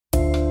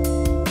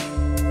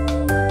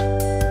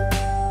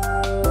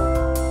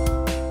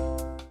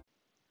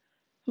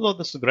Hello,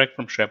 this is Greg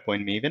from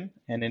SharePoint Maven,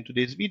 and in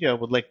today's video, I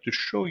would like to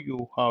show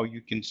you how you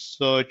can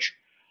search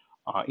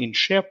in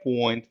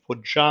SharePoint for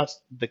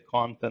just the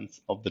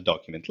contents of the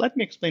document. Let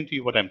me explain to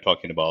you what I'm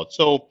talking about.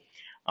 So,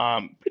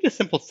 pretty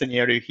simple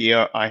scenario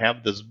here. I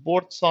have this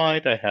board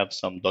site. I have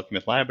some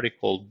document library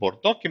called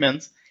board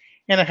documents,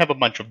 and I have a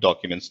bunch of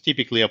documents.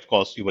 Typically, of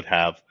course, you would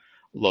have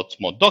lots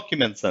more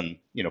documents and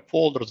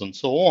folders and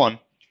so on.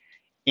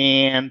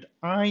 And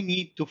I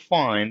need to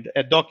find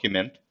a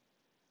document.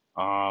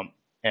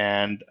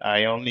 And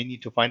I only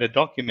need to find a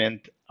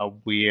document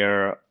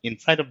where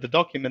inside of the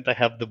document I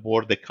have the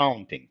word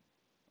accounting.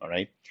 All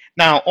right.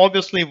 Now,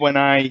 obviously, when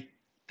I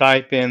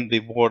type in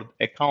the word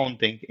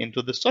accounting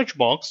into the search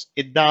box,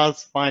 it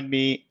does find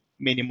me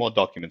many more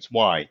documents.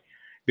 Why?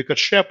 Because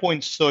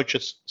SharePoint search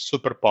is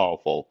super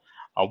powerful.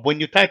 When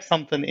you type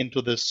something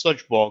into the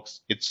search box,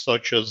 it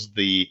searches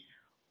the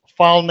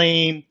file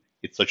name,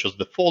 it searches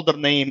the folder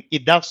name.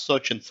 It does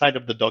search inside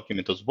of the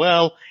document as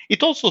well.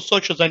 It also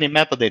searches any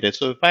metadata.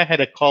 So if I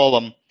had a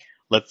column,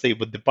 let's say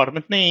with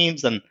department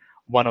names, and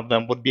one of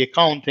them would be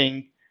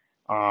accounting,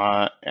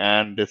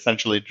 and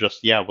essentially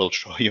just, will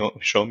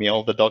show me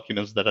all the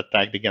documents that are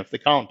tagged against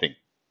accounting.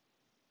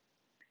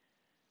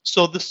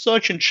 So the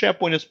search in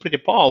SharePoint is pretty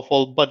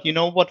powerful, but you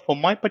know what? For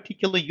my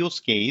particular use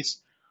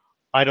case,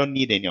 I don't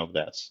need any of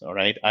this, all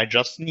right? I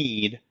just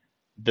need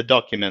the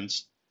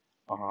documents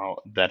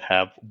that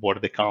have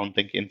word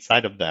accounting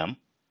inside of them.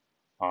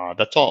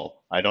 That's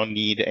all. I don't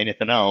need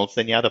anything else,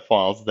 any other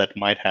files that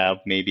might have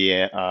maybe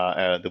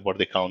the word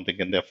accounting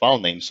in their file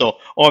name. So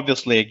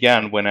obviously,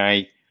 again, when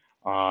I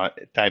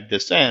type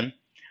this in,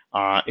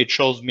 it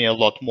shows me a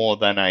lot more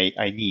than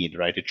I need,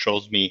 right? It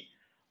shows me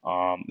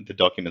the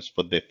documents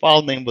for the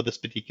file name with this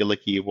particular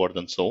keyword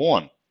and so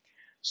on.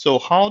 So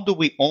how do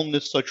we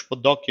only search for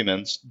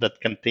documents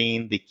that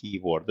contain the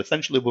keyword?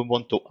 Essentially, we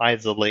want to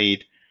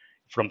isolate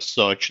from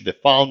search the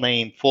file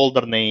name,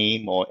 folder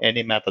name, or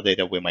any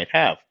metadata we might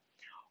have.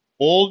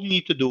 All you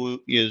need to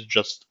do is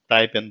just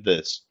type in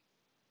this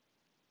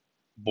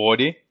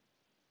body,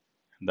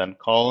 and then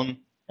colon,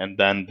 and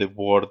then the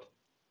word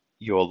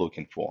you're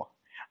looking for.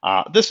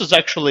 This is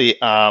actually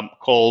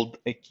called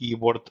a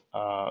keyword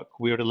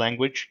query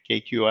language,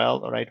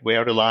 KQL, right? We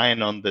are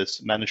relying on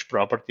this managed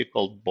property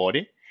called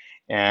body.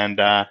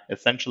 And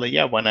essentially,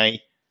 when I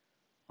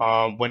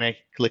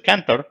click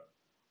enter,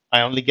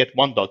 I only get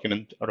one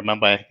document.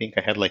 Remember, I think I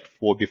had like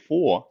 4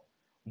 before.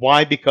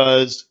 Why?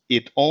 Because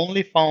it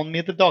only found me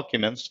the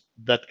documents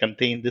that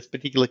contain this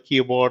particular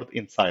keyword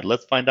inside.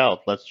 Let's find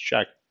out. Let's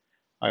check.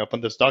 I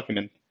open this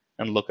document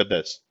and look at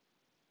this.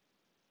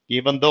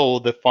 Even though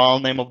the file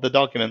name of the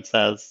document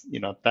says,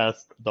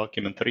 test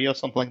document 3 or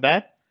something like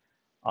that,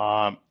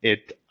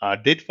 it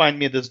did find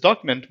me this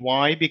document.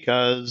 Why?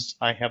 Because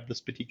I have this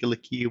particular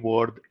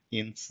keyword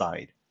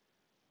inside.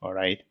 All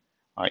right.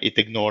 It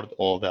ignored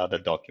all the other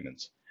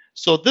documents.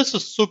 So this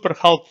is super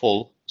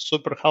helpful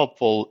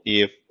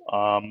if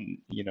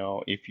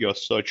if you're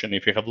searching,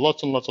 if you have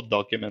lots and lots of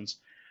documents,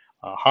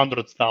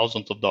 hundreds,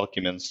 thousands of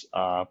documents,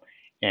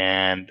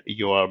 and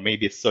you are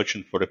maybe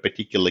searching for a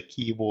particular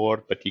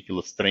keyword,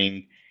 particular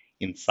string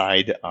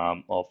inside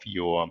of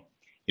your,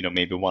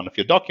 maybe one of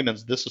your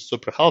documents. This is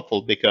super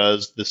helpful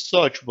because the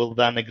search will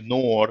then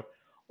ignore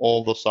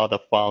all those other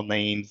file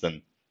names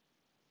and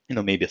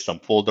maybe some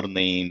folder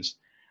names,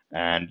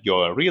 and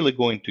you're really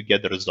going to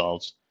get the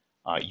results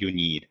you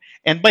need.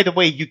 And by the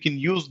way, you can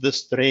use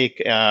this trick.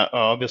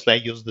 Obviously, I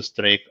use this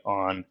trick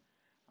on,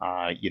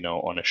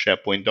 on a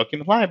SharePoint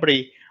document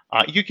library.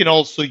 You can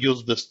also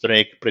use this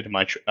trick pretty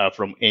much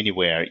from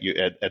anywhere.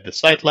 At the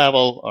site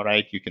level, all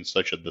right, you can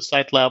search at the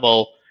site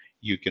level.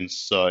 You can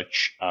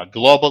search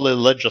globally.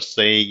 Let's just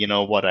say,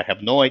 what, I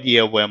have no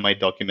idea where my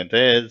document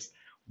is,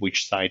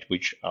 which site,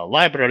 which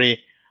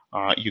library.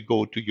 You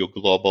go to your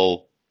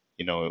global,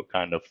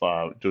 kind of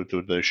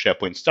to the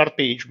SharePoint start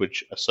page,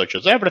 which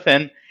searches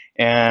everything.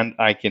 And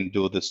I can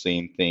do the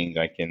same thing.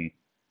 I can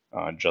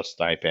just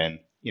type in,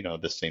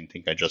 the same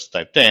thing I just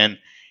typed in.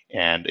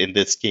 And in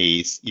this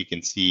case, you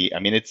can see, I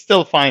mean, it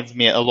still finds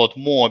me a lot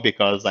more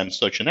because I'm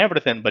searching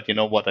everything, but you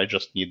know what? I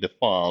just need the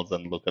files,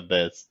 and look at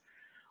this.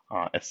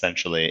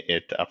 Essentially,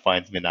 it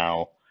finds me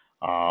now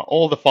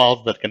all the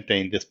files that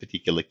contain this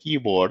particular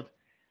keyword.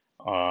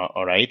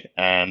 All right,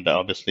 and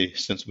obviously,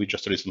 since I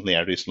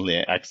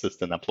recently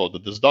accessed and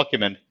uploaded this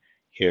document,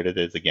 here it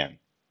is again.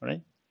 All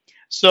right.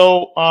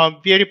 So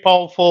very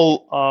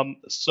powerful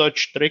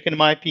search trick, in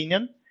my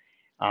opinion.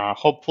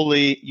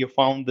 Hopefully you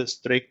found this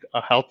trick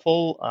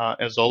helpful.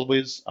 As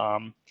always,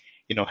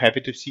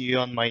 happy to see you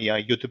on my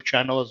YouTube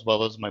channel as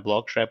well as my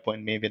blog,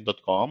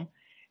 SharePointMaven.com,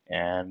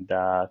 and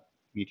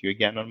meet you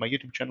again on my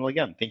YouTube channel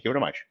again. Thank you very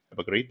much. Have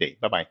a great day.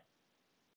 Bye-bye.